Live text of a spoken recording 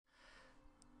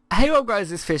Hey up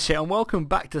guys, it's Fish here and welcome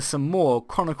back to some more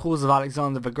Chronicles of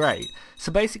Alexander the Great.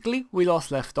 So basically, we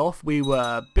left off, we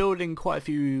were building quite a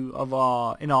few of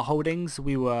our holdings.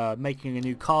 We were making a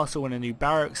new castle and a new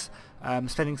barracks,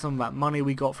 spending some of that money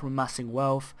we got from amassing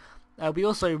wealth. We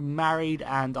also married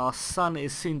and our son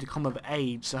is soon to come of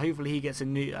age, so hopefully he gets a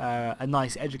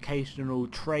nice educational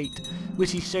trait,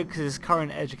 which he should because his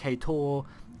current educator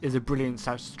is a brilliant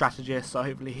strategist, so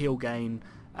hopefully he'll gain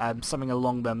something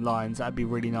along them lines. That'd be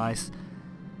really nice.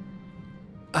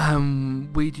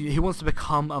 He wants to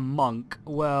become a monk.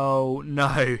 Well,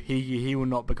 no, he will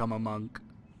not become a monk.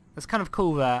 It's kind of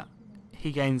cool that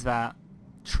he gains that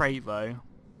trait though.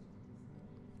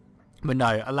 But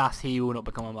no, alas, he will not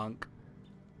become a monk.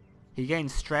 He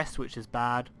gains stress, which is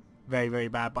bad. Very, very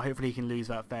bad, but hopefully he can lose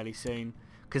that fairly soon.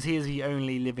 Because he is the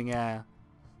only living heir,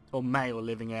 or male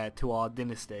living heir, to our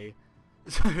dynasty.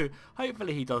 So,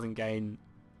 hopefully he doesn't gain...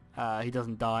 he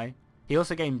doesn't die. He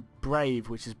also gained brave,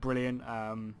 which is brilliant.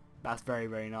 That's very,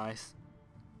 very nice.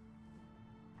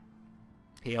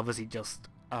 He obviously just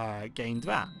gained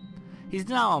that. He's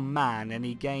now a man, and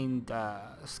he gained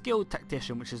skilled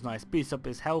tactician, which is nice. Boosts up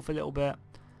his health a little bit.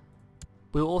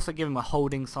 We'll also give him a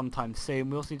holding sometime soon.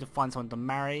 We also need to find someone to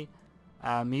marry.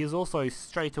 He is also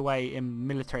straight away in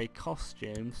military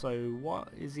costume. So what,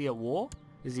 is he at war?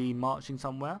 Is he marching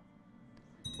somewhere?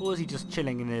 Or is he just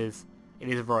chilling in his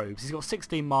robes? He's got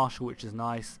 16 martial, which is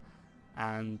nice.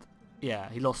 And yeah,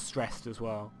 he lost stressed as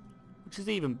well, which is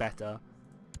even better.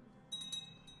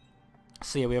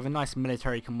 So yeah, we have a nice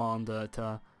military commander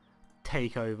to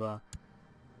take over.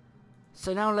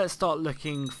 So now let's start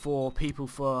looking for people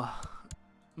for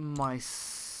my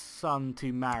son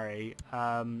to marry.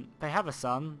 They have a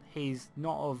son. He's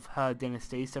not of her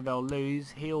dynasty, so they'll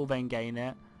lose. He'll then gain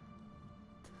it.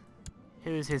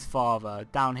 Who is his father?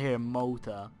 Down here in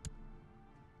Malta.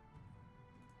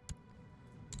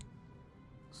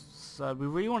 So we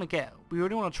really want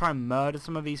to try and murder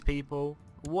some of these people.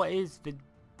 What is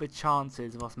the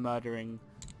chances of us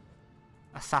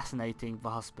assassinating the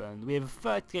husband? We have a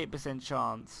 38%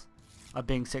 chance of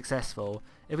being successful.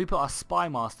 If we put our spy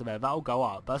master there, that'll go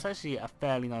up. That's actually a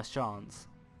fairly nice chance.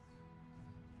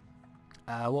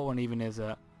 What one even is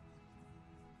it?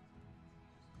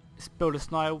 Let's build a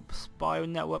spy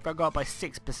network. That got up by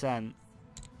 6%.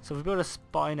 So if we build a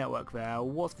spy network there,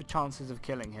 what's the chances of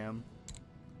killing him?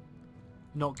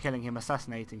 Not killing him,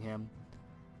 assassinating him.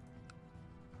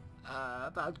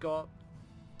 That got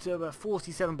to a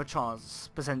 47% chance.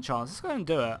 Let's go and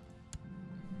do it.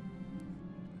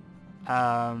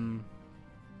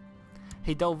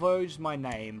 He divulged my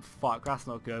name. Fuck, that's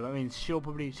not good. I mean, she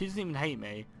doesn't even hate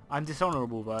me. I'm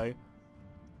dishonorable though,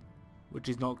 which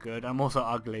is not good. I'm also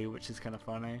ugly, which is kind of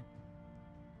funny.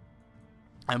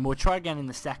 And we'll try again in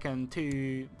the second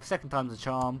time's a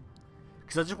charm.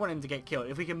 Because I just want him to get killed.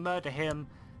 If we can murder him,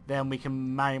 then we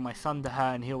can marry my son to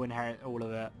her and he'll inherit all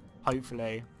of it.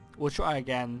 Hopefully. We'll try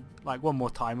again, like one more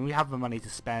time. And we have the money to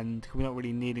spend. We're not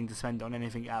really needing to spend it on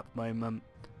anything at the moment.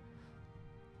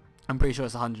 I'm pretty sure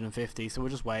it's 150, so we'll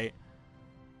just wait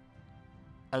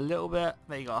a little bit.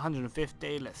 There you go,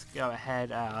 150. Let's go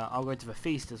ahead. I'll go to the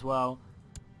feast as well.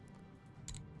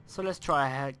 So let's go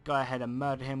ahead and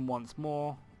murder him once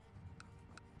more.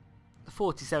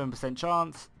 47%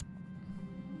 chance.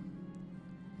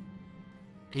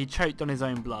 He choked on his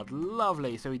own blood.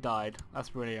 Lovely, so he died. That's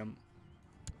brilliant.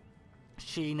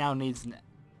 She now needs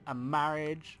a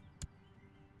marriage.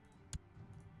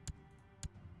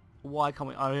 Why can't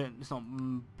we... it's not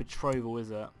betrothal,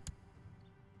 is it?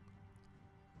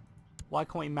 Why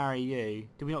can't we marry you?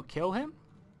 Did we not kill him?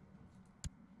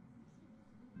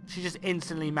 She just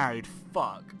instantly married.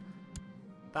 Fuck.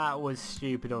 That was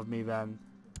stupid of me then.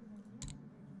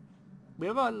 We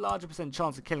have a larger %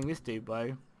 chance of killing this dude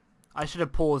though. I should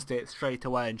have paused it straight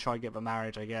away and tried to get the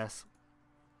marriage, I guess.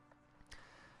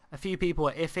 A few people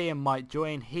are iffy and might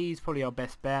join. He's probably our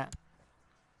best bet.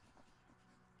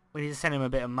 We need to send him a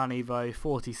bit of money though.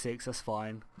 46, that's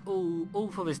fine. All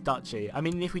for this duchy. I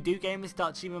mean, if we do gain this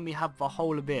duchy, then we have the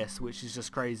whole of this, which is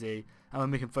just crazy. And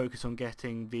then we can focus on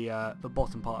getting the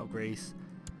bottom part of Greece.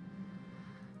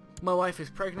 My wife is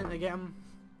pregnant again.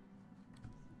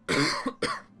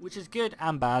 Which is good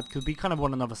and bad, because we kind of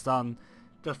want another son,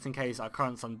 just in case our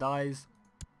current son dies.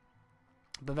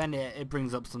 But then it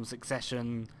brings up some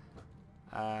succession,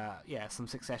 some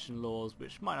succession laws,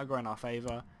 which might not go in our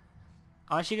favour.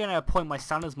 I'm actually going to appoint my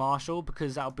son as marshal,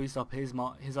 because that'll boost up his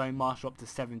own marshal up to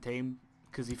 17,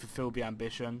 because he fulfilled the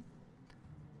ambition,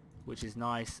 which is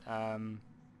nice. Yeah,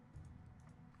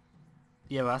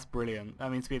 well, that's brilliant.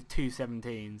 That means we have 2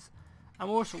 17s. And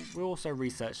we'll also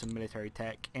research some military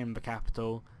tech in the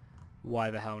capital.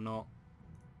 Why the hell not?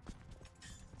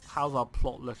 How's our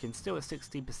plot looking? Still at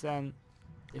 60%.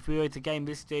 If we were to game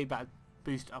this dude, that'd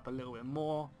boost it up a little bit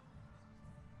more.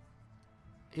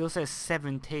 He also has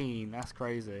 17. That's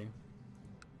crazy.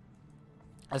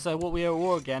 And so what we are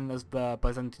war again as the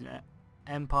Byzantine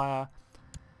Empire,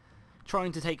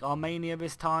 trying to take Armenia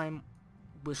this time,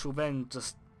 which will then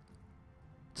just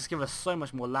give us so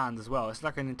much more land as well. It's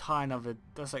like an entire another.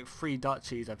 That's like 3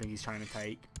 duchies I think he's trying to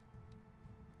take.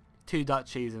 2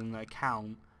 duchies and a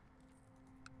count.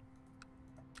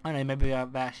 I don't know, maybe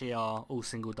they actually are all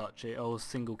single duchy, all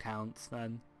single counts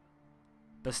then.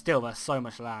 But still, that's so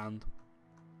much land.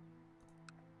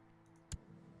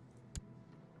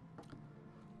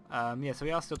 Yeah, so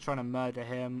we are still trying to murder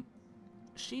him.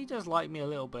 She does like me a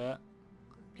little bit,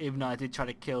 even though I did try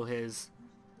to kill his.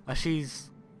 She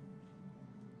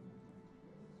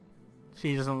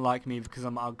doesn't like me because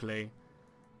I'm ugly.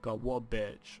 God, what a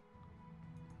bitch.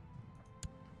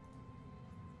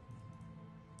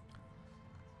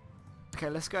 Okay,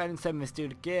 let's go ahead and send this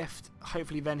dude a gift.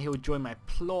 Hopefully then he'll join my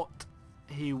plot.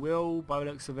 He will, by the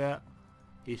looks of it.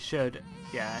 He should.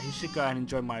 Yeah, he should go ahead and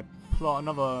join my plot.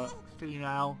 Another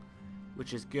female,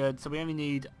 which is good. So we only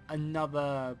need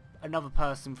another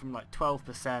person from like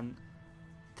 12%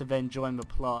 to then join the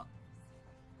plot.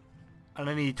 And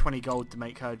I need 20 gold to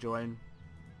make her join.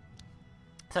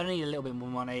 So I need a little bit more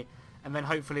money, and then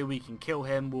hopefully we can kill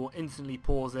him. We'll instantly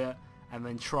pause it and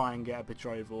then try and get a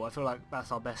betrothal. I feel like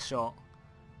that's our best shot,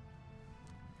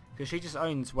 because she just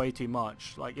owns way too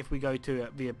much. Like if we go to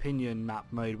the opinion map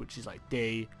mode, which is like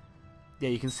D, yeah,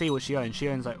 you can see what she owns. She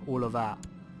owns like all of that.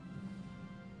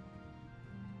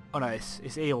 Oh no,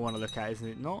 it's E I want to look at, isn't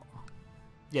it not?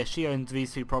 Yeah, she owns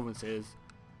these 2 provinces,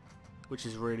 which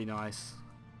is really nice.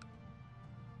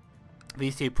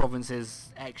 These 2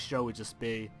 provinces extra would just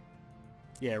be,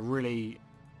 yeah, really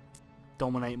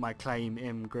dominate my claim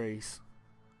in Greece.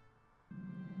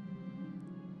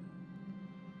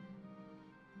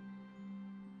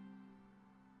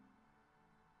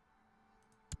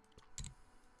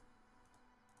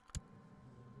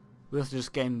 We also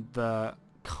just gained the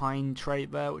kind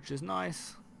trait there, which is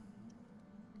nice.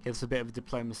 Gives a bit of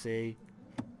diplomacy.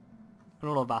 And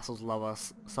all our vassals love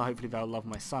us, so hopefully they'll love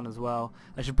my son as well.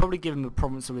 I should probably give him a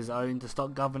province of his own to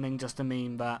start governing, just to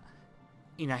mean that,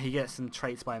 you know, he gets some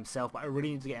traits by himself, but I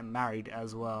really need to get him married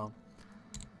as well.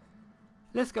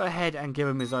 Let's go ahead and give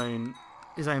him his own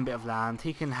bit of land.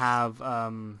 He can have,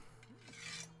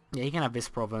 yeah, he can have this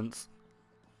province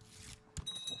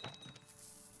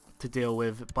to deal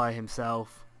with by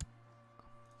himself.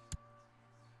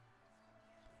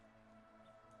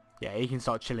 Yeah, he can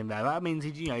start chilling there. That means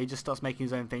he, you know, he just starts making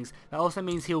his own things. That also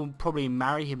means he'll probably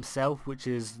marry himself, which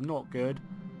is not good.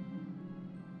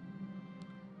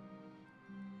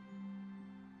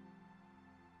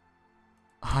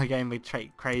 Again, we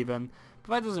trait Craven,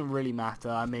 but that doesn't really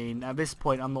matter. I mean, at this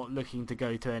point, I'm not looking to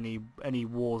go to any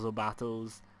wars or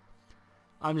battles.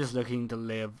 I'm just looking to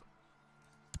live.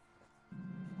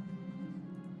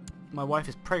 My wife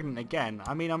is pregnant again.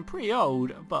 I mean, I'm pretty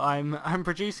old, but I'm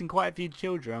producing quite a few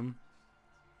children.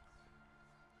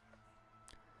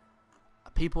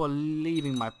 People are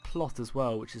leaving my plot as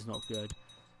well, which is not good.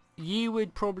 You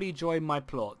would probably join my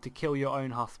plot to kill your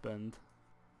own husband.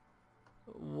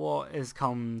 What has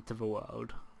come to the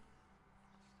world?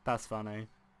 That's funny.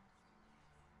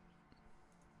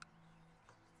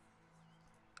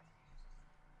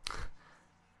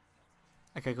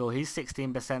 Okay, cool. He's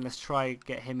 16%. Let's try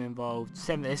get him involved.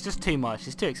 7. It's just too much.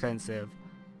 It's too expensive.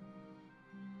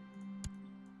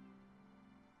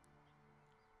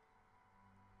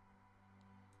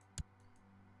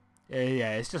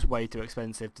 Yeah, it's just way too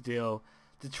expensive to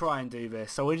try and do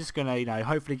this. So we're just gonna, you know,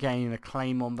 hopefully gain a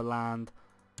claim on the land.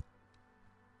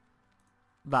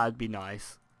 That'd be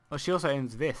nice. Oh, she also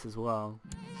owns this as well.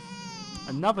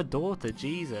 Another daughter.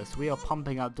 Jesus, we are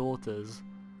pumping out daughters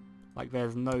like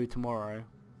there's no tomorrow.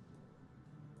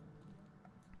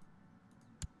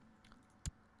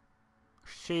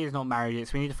 She is not married yet,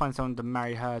 so we need to find someone to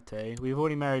marry her to. We've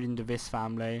already married into this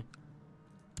family.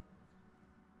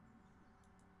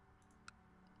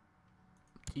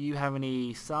 Do you have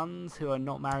any sons who are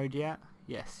not married yet?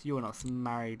 Yes, you are not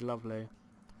married. Lovely.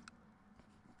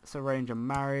 Let's arrange a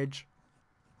marriage.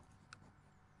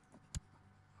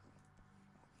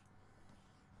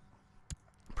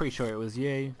 Pretty sure it was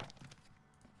you.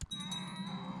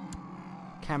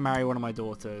 Can marry one of my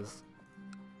daughters.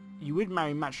 You would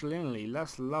marry matrilineally.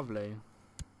 That's lovely.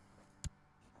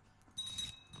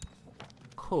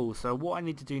 Cool. So what I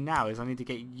need to do now is I need to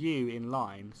get you in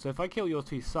line. So if I kill your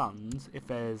 2 sons, if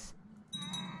I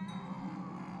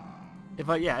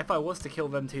was to kill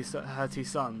them her 2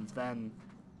 sons, then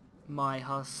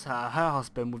her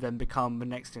husband would then become the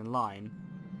next in line.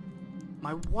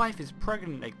 My wife is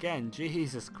pregnant again.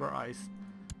 Jesus Christ.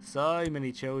 So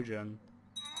many children.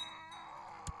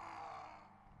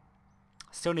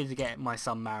 Still need to get my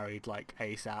son married, like,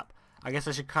 ASAP. I guess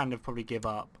I should kind of probably give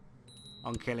up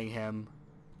on killing him.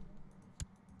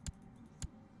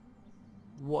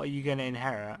 What are you going to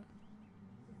inherit?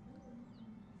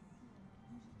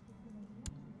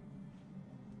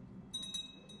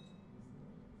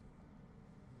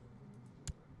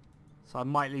 So I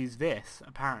might lose this,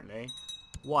 apparently.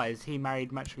 Why? Is he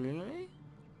married matrimonially?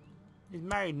 He's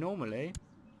married normally.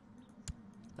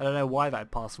 I don't know why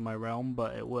that passed from my realm,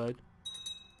 but it would.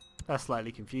 That's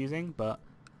slightly confusing, but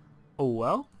oh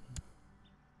well.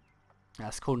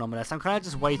 That's cool nonetheless. I'm kind of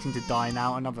just waiting to die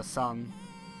now. Another son.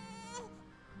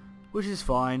 Which is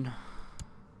fine.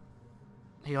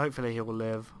 Hopefully he'll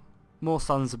live. More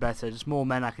sons are better. Just more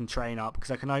men I can train up,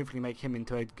 because I can hopefully make him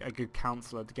into a good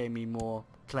counsellor to gain me more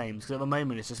claims. Because at the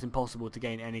moment it's just impossible to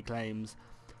gain any claims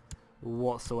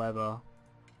whatsoever.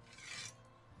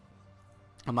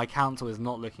 And my council is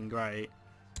not looking great.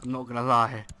 I'm not gonna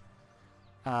lie.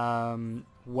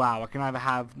 Wow, I can either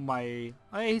have my...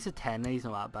 Oh, he's a 10, he's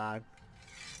not that bad.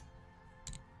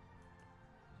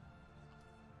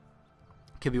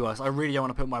 Could be worse. I really don't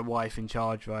want to put my wife in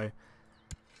charge though.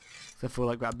 So I feel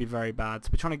like that'd be very bad. So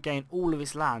we're trying to gain all of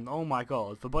this land. Oh my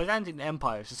god. The Byzantine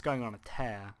Empire is just going on a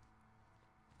tear.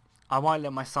 I might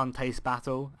let my son taste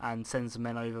battle and send some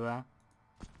men over there.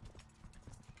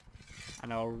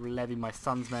 And I'll levy my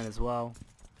son's men as well.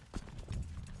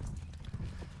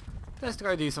 Let's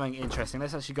go do something interesting.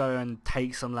 Let's actually go and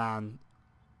take some land.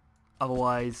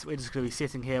 Otherwise, we're just going to be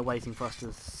sitting here waiting for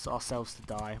ourselves to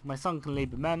die. My son can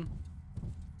lead the men.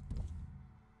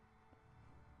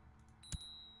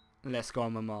 Let's go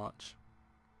on the march.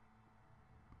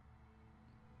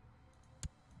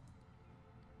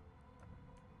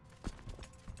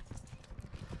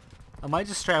 I might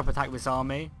just straight up attack this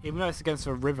army. Even though it's against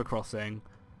a river crossing,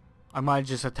 I might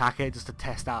just attack it just to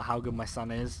test out how good my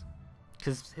son is.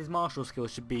 Because his martial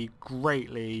skills should be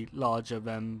greatly larger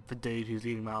than the dude who's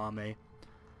leading my army.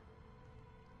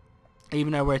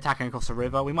 Even though we're attacking across the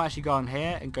river, we might actually go on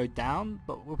here and go down,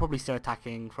 but we're probably still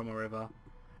attacking from a river.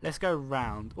 Let's go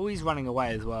round. Oh, he's running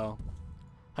away as well.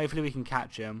 Hopefully we can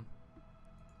catch him.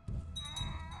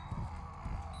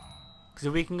 Because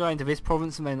if we can go into this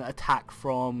province and then attack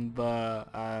from the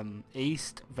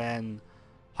east, then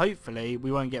hopefully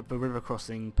we won't get the river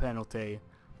crossing penalty.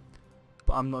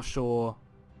 But I'm not sure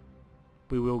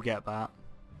we will get that.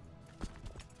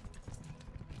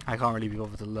 I can't really be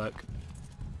bothered to look.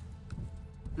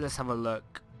 Let's have a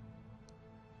look.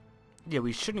 Yeah,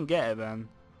 we shouldn't get it then.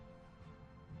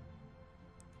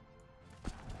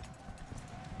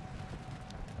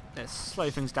 Let's slow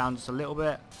things down just a little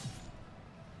bit.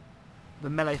 The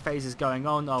melee phase is going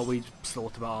on. Oh, we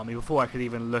slaughtered our army. Before I could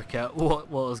even look at what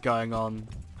was going on,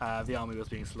 the army was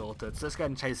being slaughtered. So let's go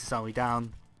ahead and chase this army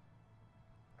down.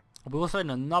 We're also in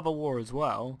another war as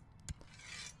well.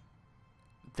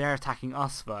 They're attacking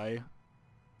us though.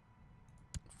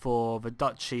 For the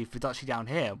duchy down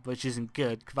here, which isn't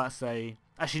good. Because that's a...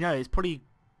 Actually no, it's pretty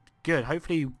good.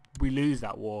 Hopefully we lose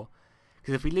that war.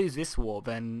 Because if we lose this war,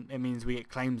 then it means we get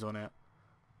claims on it.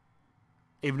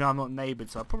 Even though I'm not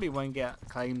neighboured, so I probably won't get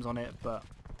claims on it. But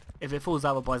if it falls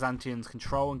out of Byzantium's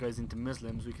control and goes into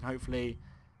Muslims, we can hopefully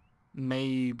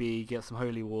maybe get some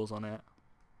holy wars on it.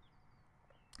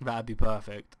 That'd be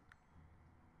perfect.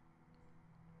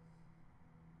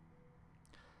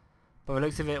 But by the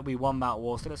looks of it, we won that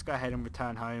war, so let's go ahead and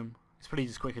return home. It's probably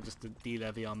just quicker just to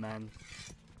de-levy our men.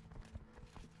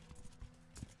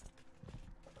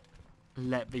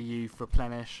 Let the youth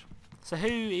replenish. So who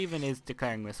even is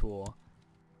declaring this war?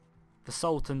 The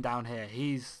Sultan down here.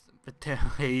 He's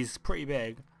pretty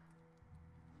big.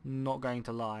 Not going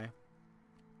to lie.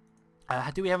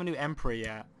 Do we have a new emperor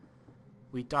yet?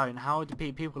 We don't. How do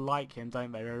people like him,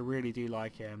 don't they? They really do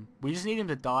like him. We just need him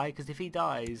to die, because if he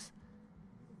dies,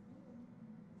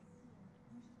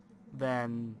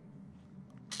 then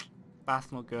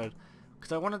that's not good.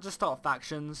 Because I want to just start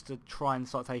factions to try and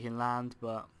start taking land,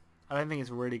 but I don't think it's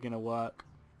really going to work.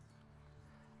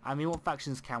 I mean, what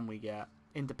factions can we get?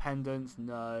 Independence?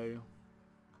 No.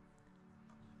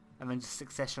 And then just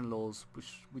succession laws,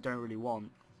 which we don't really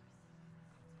want.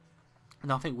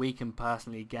 Nothing we can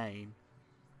personally gain.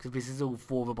 Because this is all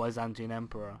for the Byzantine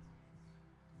Emperor.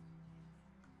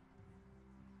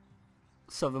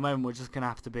 So at the moment we're just going to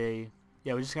have to be...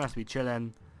 Yeah, we're just going to have to be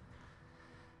chilling.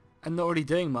 And not really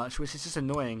doing much, which is just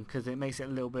annoying. Because it makes it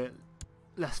a little bit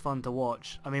less fun to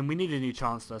watch. I mean, we need a new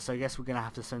Chancellor. So I guess we're going to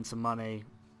have to spend some money.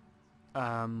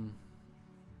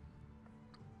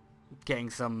 getting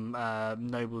some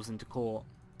nobles into court.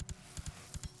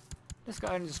 Let's go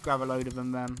and just grab a load of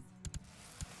them then.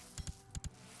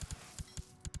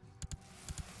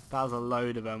 That was a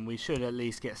load of them. We should at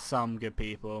least get some good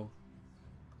people.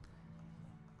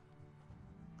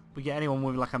 We get anyone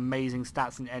with like amazing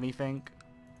stats in anything.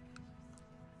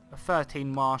 A 13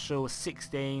 marshal, a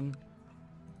 16,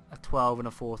 a 12 and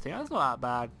a 14. That's not that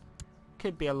bad.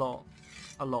 Could be a lot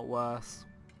worse.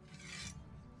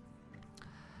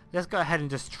 Let's go ahead and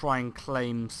just try and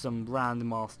claim some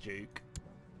random Archduke.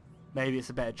 Maybe it's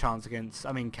a better chance against,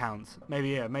 counts.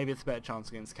 Maybe it's a better chance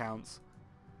against counts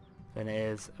than it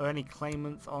is. Are any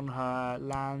claimants on her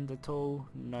land at all?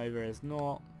 No, there is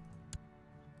not.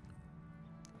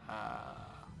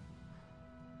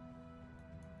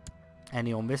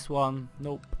 Any on this one?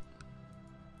 Nope.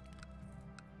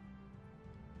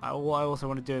 What I also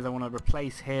want to do is I want to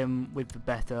replace him with the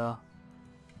better.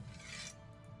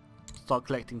 Start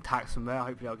collecting tax from there.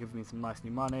 Hopefully that'll give me some nice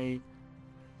new money.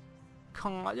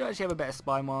 I do actually have a better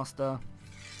spy master.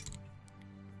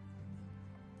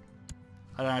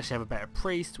 I don't actually have a better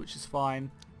priest, which is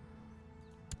fine.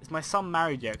 Is my son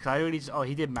married yet? Because I already just, oh,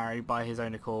 he did marry by his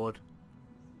own accord,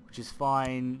 which is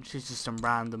fine. She's just some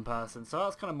random person, so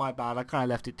that's kind of my bad. I kind of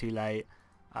left it too late.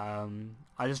 I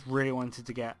just really wanted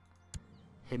to get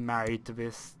him married to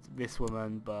this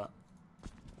woman, but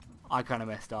I kind of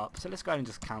messed up. So let's go ahead and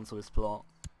just cancel this plot.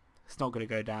 It's not going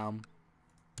to go down.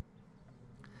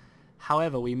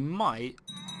 However, we might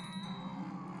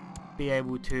be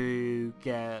able to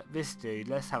get this dude.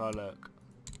 Let's have a look.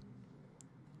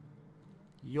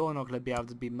 You're not going to be able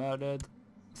to be murdered.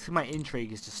 So my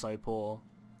intrigue is just so poor.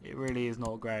 It really is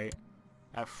not great.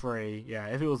 At 3, yeah.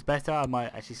 If it was better, I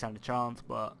might actually stand a chance,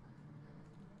 but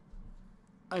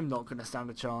I'm not going to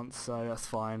stand a chance, so that's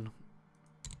fine.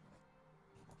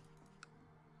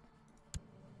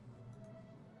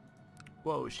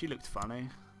 Whoa, she looked funny.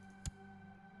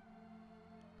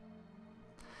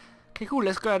 Okay, cool.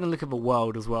 Let's go ahead and look at the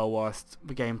world as well whilst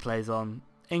the game plays on.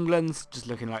 England's just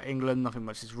looking like England. Nothing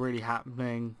much is really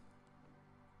happening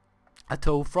at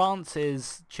all. France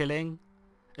is chilling.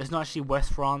 It's not actually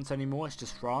West France anymore. It's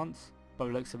just France, by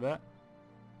the looks of it.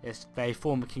 They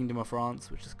form a Kingdom of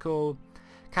France, which is cool.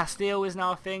 Castile is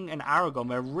now a thing, and Aragon.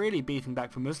 They're really beating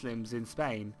back the Muslims in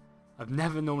Spain. I've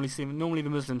never normally seen. Normally the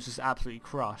Muslims just absolutely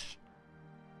crush,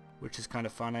 which is kind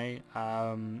of funny.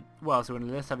 Well, so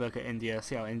let's have a look at India,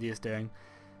 see how India's doing.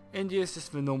 India's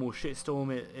just the normal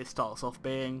shitstorm it starts off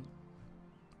being.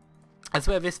 I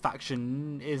swear this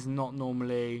faction is not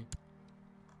normally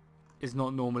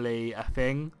a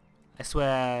thing. I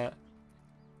swear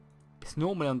it's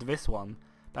normally under this one,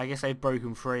 but I guess they've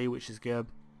broken free, which is good.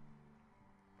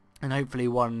 And hopefully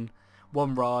one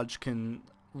Raj can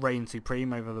reign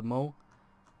supreme over them all.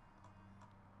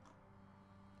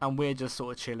 And we're just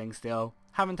sort of chilling still.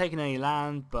 Haven't taken any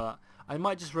land, but I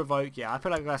might just revoke. Yeah, I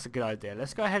feel like that's a good idea.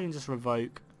 Let's go ahead and just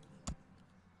revoke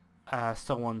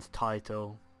someone's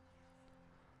title.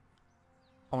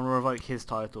 I want to revoke his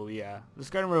title, yeah. Let's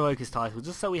go and revoke his title,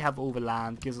 just so we have all the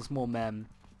land, gives us more men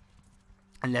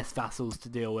and less vassals to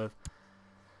deal with.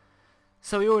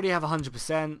 So we already have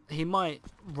 100%. He might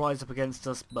rise up against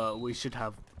us, but we should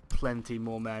have plenty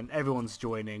more men. Everyone's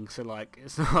joining, so like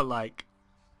it's not like...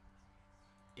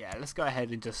 Yeah, let's go ahead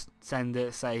and just send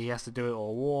it, say he has to do it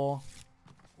or war.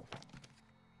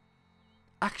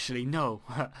 Actually, no.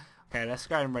 Okay, let's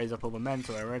go and raise up all the men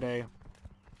so we're ready.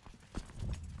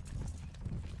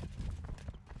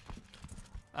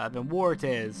 Then war it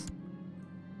is.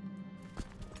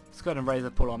 Let's go ahead and raise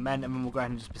up all our men, and then we'll go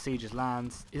ahead and just besiege his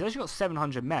lands. He's actually got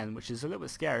 700 men, which is a little bit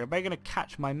scary. Are they going to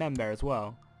catch my men there as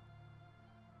well?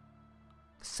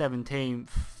 17th.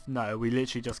 No, we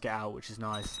literally just get out, which is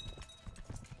nice.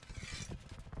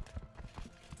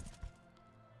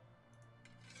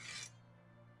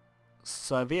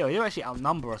 So they actually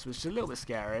outnumber us, which is a little bit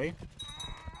scary.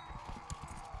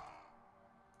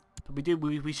 But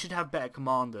we should have better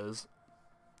commanders.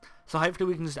 So hopefully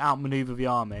we can just outmaneuver the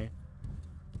army.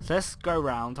 So let's go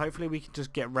round. Hopefully we can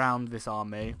just get round this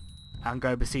army and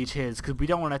go besiege his, because we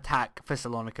don't want to attack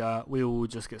Thessalonica. We will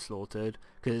just get slaughtered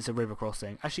because it's a river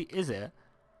crossing. Actually, is it?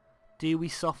 Do we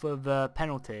suffer the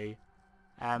penalty?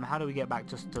 How do we get back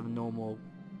just to the normal?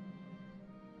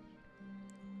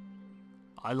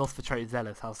 I lost the trait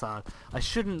zealous. How sad. I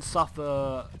shouldn't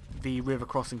suffer the river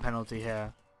crossing penalty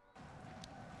here.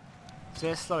 So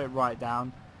let's slow it right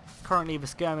down. Currently the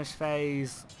skirmish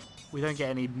phase, we don't get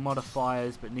any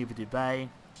modifiers, but neither do they,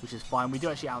 which is fine. We do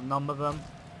actually outnumber them.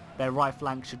 Their right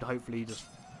flank should hopefully just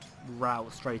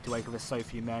rout straight away because there's so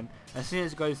few men. As soon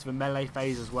as it goes to the melee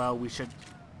phase as well, we should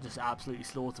just absolutely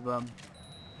slaughter them.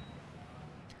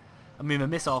 I mean, the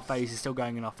missile phase is still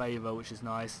going in our favour, which is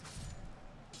nice.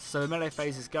 So the melee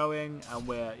phase is going, and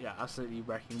we're, yeah, absolutely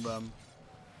wrecking them.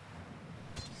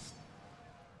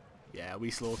 Yeah,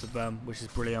 we slaughtered them, which is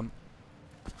brilliant.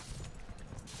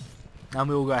 And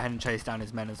we will go ahead and chase down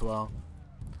his men as well.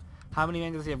 How many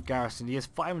men does he have garrisoned? He has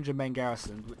 500 men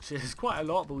garrisoned, which is quite a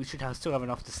lot, but we should still have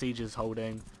enough to sieges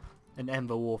holding and end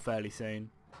the war fairly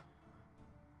soon.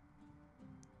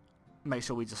 Make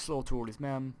sure we just slaughter all his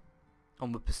men.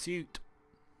 On the pursuit.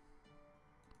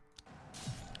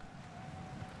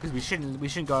 Because we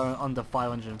shouldn't go under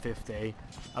 550.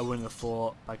 I wouldn't have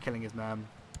thought by killing his men.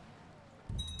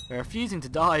 They're refusing to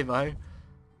die though.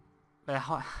 They're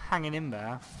hanging in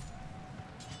there.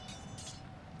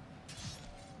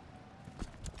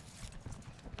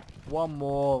 One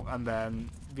more and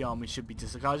then the army should be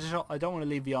I don't want to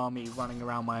leave the army running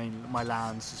around my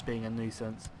lands just being a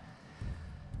nuisance.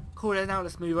 Cool, now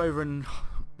let's move over and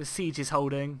the siege is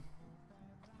holding.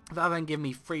 That'll then give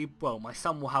me three, well, my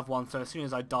son will have one, so as soon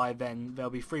as I die then there'll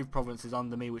be 3 provinces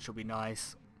under me, which will be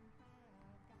nice.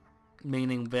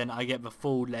 Meaning then I get the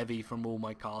full levy from all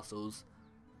my castles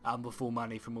and the full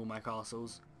money from all my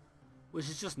castles, which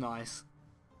is just nice.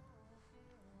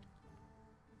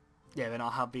 Yeah, then I'll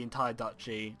have the entire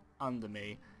duchy under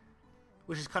me,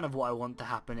 which is kind of what I want to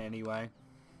happen anyway.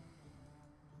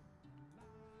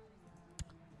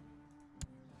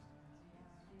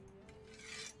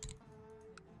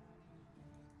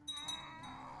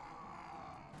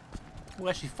 We're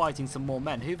actually fighting some more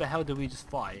men. Who the hell did we just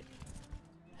fight?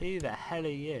 Who the hell are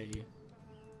you?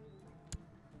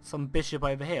 Some bishop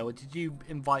over here. Or did you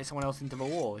invite someone else into the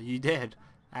war? You did.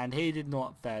 And he did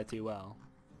not fare too well.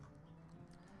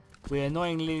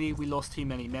 Annoyingly, we lost too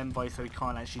many men by, so we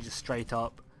can't actually just straight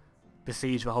up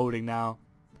besiege the holding now.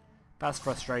 That's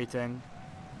frustrating.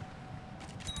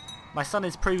 My son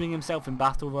is proving himself in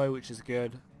battle though, which is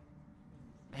good.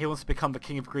 He wants to become the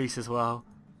king of Greece as well.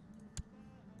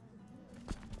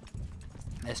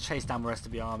 Let's chase down the rest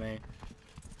of the army.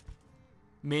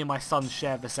 Me and my son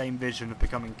share the same vision of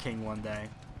becoming king one day.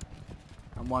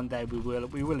 And one day we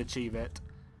will achieve it.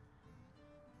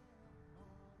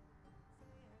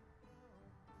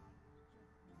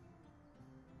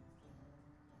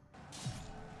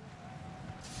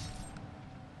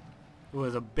 There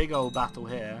was a big old battle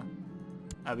here.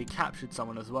 We captured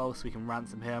someone as well, so we can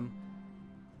ransom him.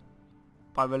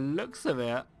 By the looks of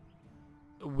it,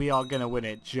 we are going to win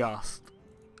it just.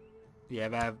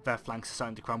 Yeah, their flanks are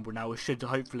starting to crumble now. We should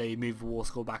hopefully move the war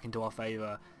score back into our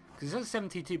favour. Because it's at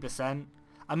 72%.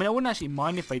 I mean, I wouldn't actually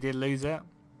mind if they did lose it.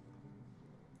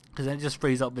 Because then it just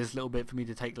frees up this little bit for me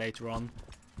to take later on.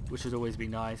 Which would always be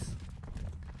nice.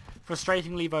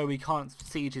 Frustratingly though, we can't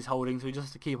siege his holdings. We just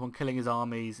have to keep on killing his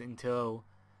armies until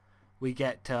we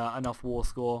get enough war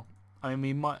score. I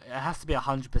mean, it has to be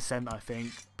 100%, I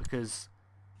think. Because,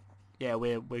 yeah,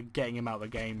 we're getting him out of the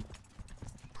game.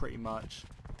 Pretty much.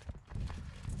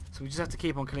 So we just have to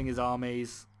keep on killing his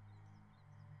armies.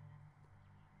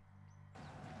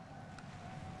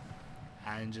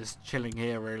 And just chilling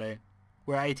here really.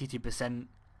 We're at 82%.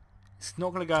 It's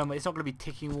not gonna go, it's not gonna be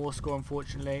ticking war score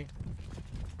unfortunately.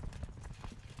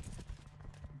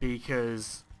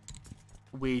 Because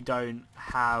we don't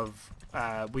have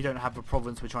the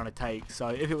province we're trying to take. So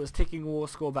if it was ticking war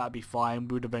score, that'd be fine.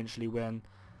 We would eventually win.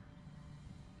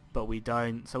 But we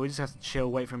don't. So we just have to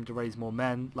chill, wait for him to raise more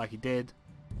men like he did.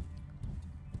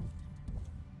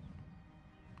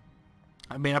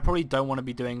 I mean, I probably don't want to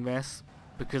be doing this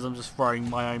because I'm just throwing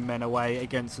my own men away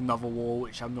against another war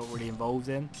which I'm not really involved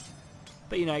in.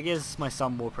 But you know, it gives my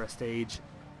son more prestige,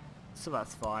 so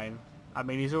that's fine. I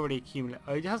mean, he's already accumulated.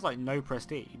 Oh, he has like no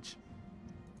prestige.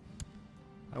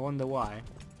 I wonder why.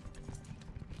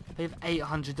 They have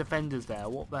 800 defenders there.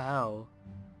 What the hell?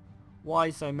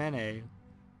 Why so many?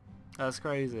 That's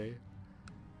crazy.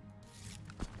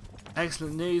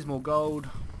 Excellent news, more gold.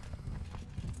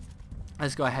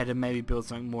 Let's go ahead and maybe build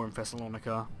something more in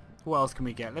Thessalonica. What else can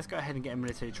we get? Let's go ahead and get a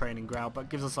military training ground, but it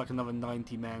gives us like another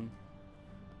 90 men.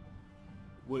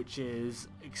 Which is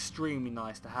extremely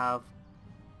nice to have.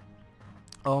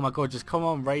 Oh my god, just come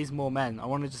on, raise more men. I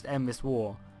want to just end this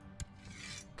war.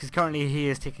 Because currently he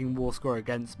is ticking war score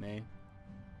against me.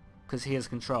 Because he has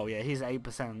control. Yeah, he's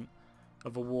 8%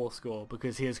 of a war score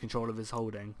because he has control of his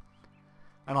holding.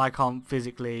 And I can't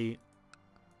physically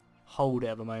hold it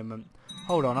at the moment.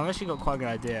 Hold on, I've actually got quite a good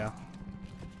idea.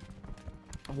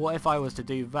 What if I was to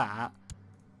do that,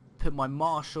 put my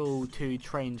marshal to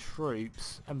train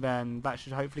troops, and then that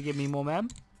should hopefully give me more men?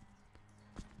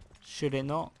 Should it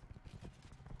not?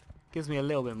 Gives me a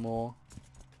little bit more.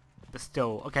 But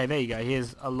still, okay, there you go.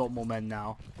 Here's a lot more men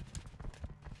now.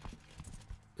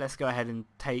 let's go ahead and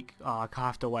take... Oh, I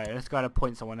have to wait. Let's go ahead and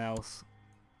point someone else.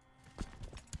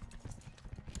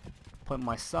 Point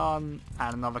my son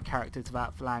and another character to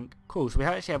that flank. Cool, so we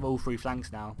actually have all 3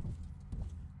 flanks now.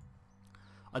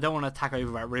 I don't want to attack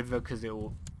over that river because it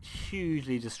will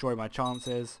hugely destroy my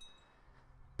chances.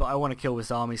 But I want to kill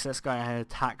this army, so let's go ahead and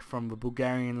attack from the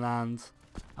Bulgarian lands.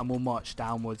 And we'll march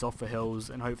downwards off the hills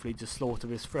and hopefully just slaughter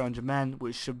this 300 men,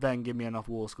 which should then give me enough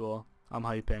war score. I'm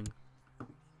hoping.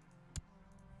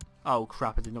 Oh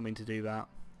crap, I did not mean to do that.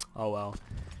 Oh well.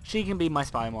 She can be my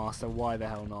spy master, why the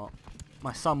hell not?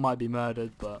 My son might be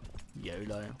murdered, but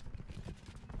YOLO.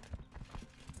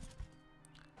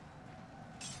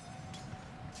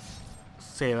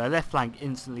 So yeah, their left flank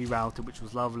instantly routed, which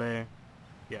was lovely.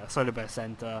 Yeah, so did their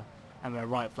centre. And their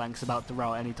right flank's about to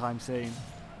rout anytime soon.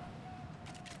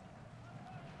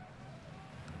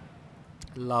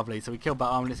 Lovely, so we killed that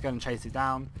army, let's go and chase it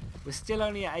down. We're still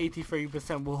only at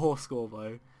 83% war score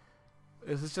though.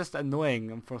 This is just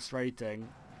annoying and frustrating.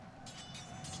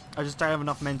 I just don't have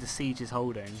enough men to siege his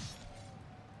holding.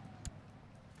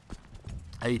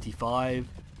 85.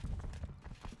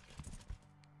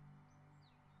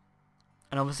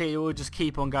 And obviously it will just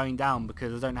keep on going down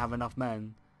because I don't have enough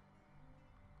men.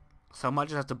 So I might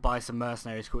just have to buy some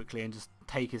mercenaries quickly and just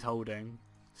take his holding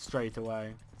straight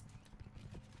away.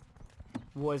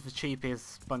 What is the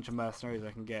cheapest bunch of mercenaries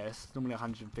I can get? It's normally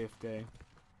 150.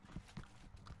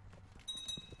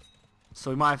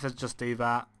 So we might have to just do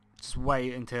that. Just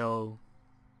wait until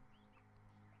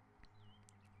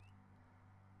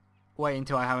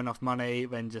I have enough money,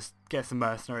 then just get some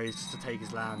mercenaries just to take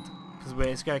his land. Because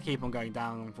it's going to keep on going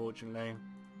down, unfortunately.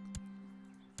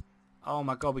 Oh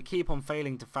my god, we keep on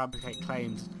failing to fabricate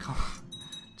claims.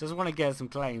 Just want to get some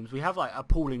claims. We have like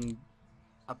appalling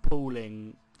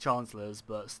chancellors,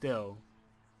 but still.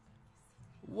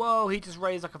 Whoa, he just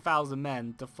raised like 1,000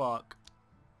 men. The fuck?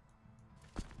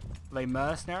 Are they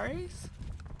mercenaries?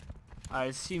 I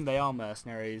assume they are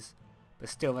mercenaries, but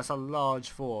still, that's a large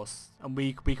force, and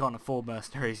we can't afford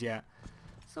mercenaries yet,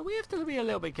 so we have to be a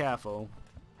little bit careful.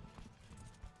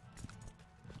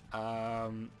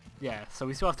 Yeah, so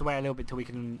we still have to wait a little bit till we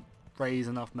can raise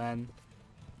enough men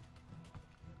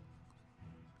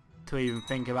to even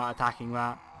think about attacking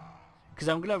that. Because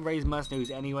I'm going to raise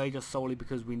mercenaries anyway, just solely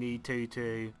because we need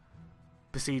to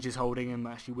besiege his holding and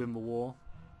actually win the war.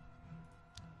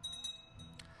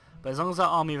 But as long as that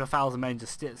army of 1,000 men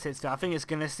just sits there, I think it's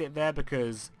going to sit there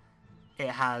because it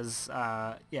has,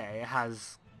 it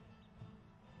has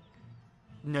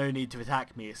no need to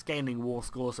attack me. It's gaining war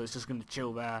score, so it's just going to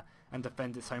chill there and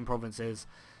defend its own provinces.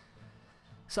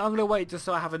 So I'm going to wait just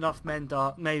so I have enough men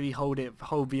to maybe hold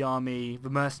the army, the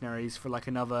mercenaries, for like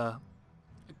another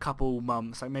couple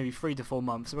months, like maybe 3 to 4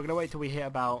 months. So we're going to wait till we hit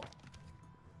about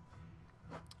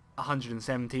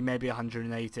 170, maybe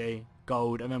 180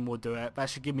 gold, and then we'll do it. That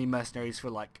should give me mercenaries for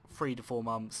like 3 to 4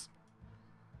 months.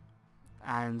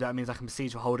 And that means I can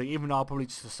besiege the holding, even though I'll probably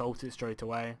just assault it straight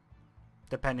away,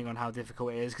 depending on how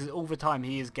difficult it is, because all the time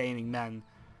he is gaining men,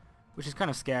 which is kind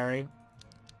of scary.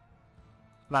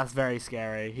 That's very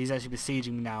scary. He's actually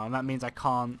besieging me now, and that means I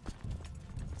can't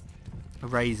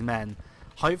raise men.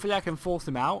 Hopefully I can force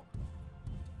him out.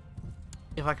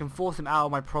 If I can force him out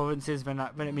of my provinces, then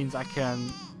it means I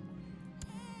can...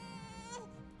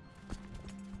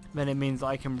 Then it means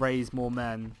I can raise more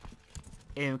men.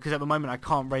 Because at the moment I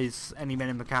can't raise any men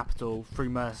in the capital through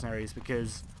mercenaries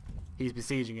because he's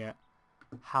besieging it.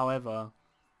 However...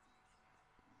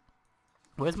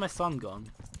 Where's my son gone?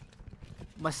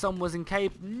 My son was in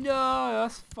Cape. No,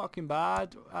 that's fucking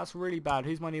bad. That's really bad.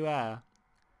 Who's my new heir?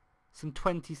 Some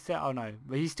 20 set. Oh no,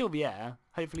 but he's still the heir.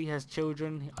 Hopefully he has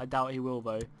children. I doubt he will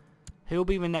though. Who'll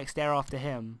be the next heir after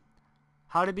him?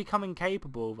 How did he become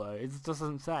incapable though? It just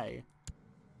doesn't say.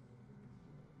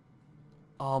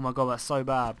 Oh my god, that's so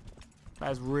bad.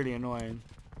 That is really annoying.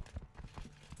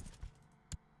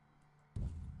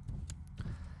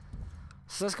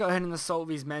 So let's go ahead and assault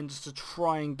these men just to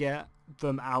try and get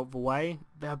them out of the way.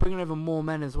 They're bringing over more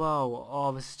men as well.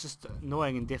 Oh, this is just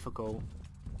annoying and difficult.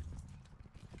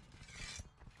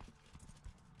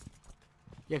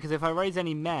 Yeah, because if I raise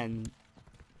any men...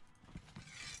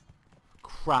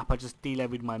 Crap, I just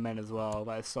de-levied my men as well.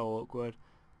 That is so awkward.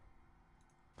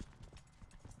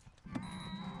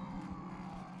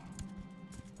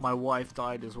 My wife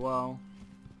died as well.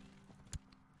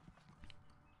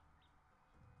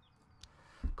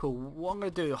 Cool, what I'm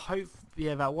going to do,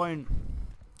 yeah, that won't...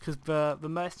 Because the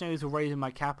mercenaries will raise in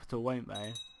my capital, won't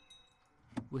they?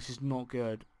 Which is not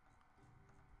good.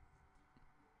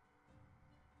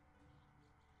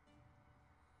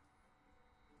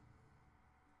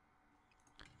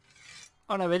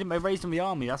 Oh no, they raised on the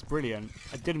army. That's brilliant.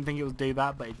 I didn't think it would do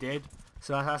that, but it did.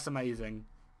 So that's amazing.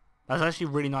 That's actually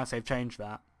really nice they've changed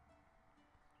that.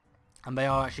 And they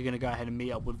are actually going to go ahead and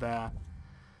meet up with their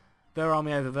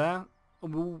army over there. We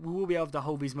will be able to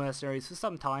hold these mercenaries for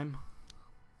some time.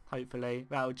 Hopefully.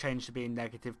 That will change to being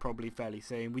negative probably fairly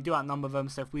soon. We do outnumber them,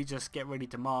 so if we just get ready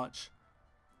to march,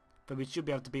 then we should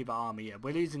be able to beat the army. Yeah,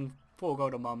 we're losing 4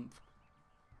 gold a month.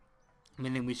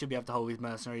 Meaning we should be able to hold these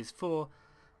mercenaries for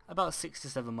about 6 to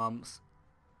 7 months.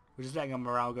 We're just letting our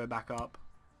morale go back up.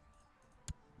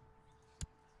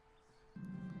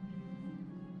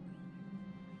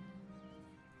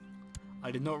 I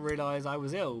did not realise I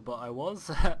was ill, but I was,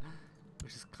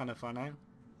 which is kind of funny.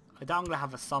 I doubt I'm going to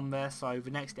have a son there, so the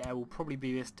next heir will probably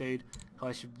be this dude, who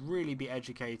I should really be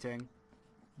educating.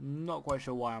 Not quite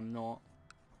sure why I'm not.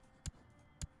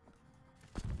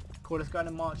 Cool, let's go ahead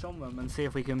and march on them and see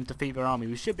if we can defeat their army.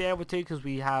 We should be able to, because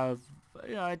we have,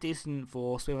 you know, a decent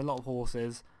force. We have a lot of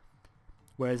horses,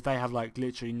 whereas they have like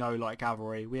literally no light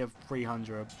cavalry. We have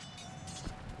 300.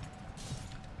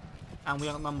 And we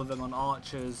outnumber them on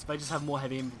archers. They just have more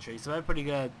heavy infantry, so they're probably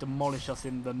going to demolish us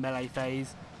in the melee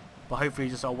phase. But hopefully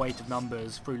just our weight of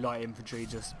numbers through light infantry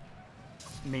just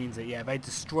means that, yeah, they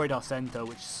destroyed our centre,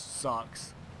 which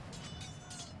sucks.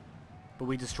 But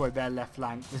we destroyed their left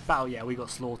flank. This battle, yeah, we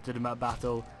got slaughtered in that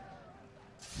battle,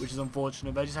 which is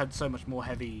unfortunate. They just had so much more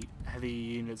heavy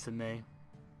units than me.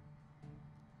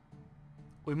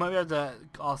 We might be able to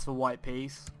ask for white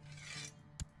peace.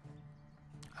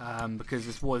 Because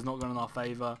this war is not going in our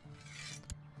favour.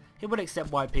 He would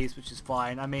accept white peace, which is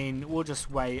fine. I mean, we'll just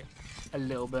wait a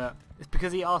little bit. It's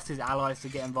because he asked his allies to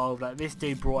get involved. Like, this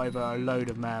dude brought over a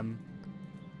load of men.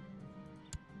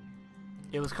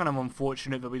 It was kind of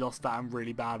unfortunate that we lost that and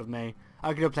really bad of me.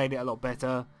 I could have played it a lot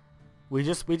better. We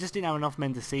just didn't have enough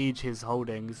men to siege his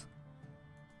holdings,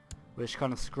 which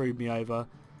kind of screwed me over.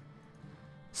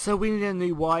 So we need a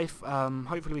new wife.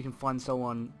 Hopefully we can find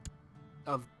someone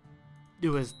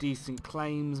who has decent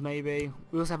claims, maybe.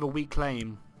 We also have a weak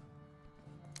claim.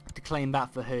 To claim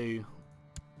that for who?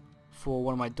 For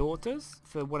one of my daughters?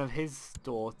 For one of his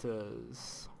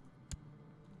daughters.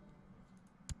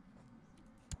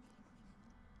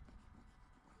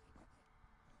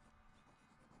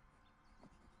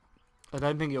 I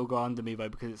don't think it'll go under me though,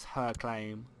 because it's her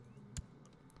claim.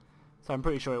 So I'm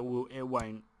pretty sure it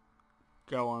won't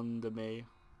go under me.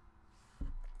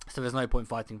 So there's no point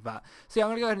fighting for that. So yeah,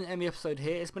 I'm going to go ahead and end the episode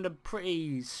here. It's been a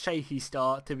pretty shaky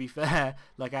start, to be fair.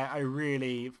 Like, I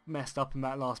really messed up in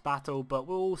that last battle, but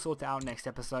we'll sort it out next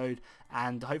episode.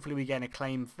 And hopefully we get a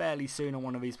claim fairly soon on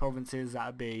one of these provinces. That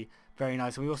would be very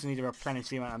nice. And we also need to replenish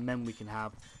the amount of men we can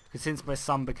have, because since my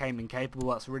son became incapable,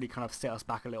 that's really kind of set us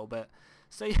back a little bit.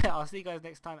 So yeah, I'll see you guys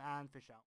next time, and fish out.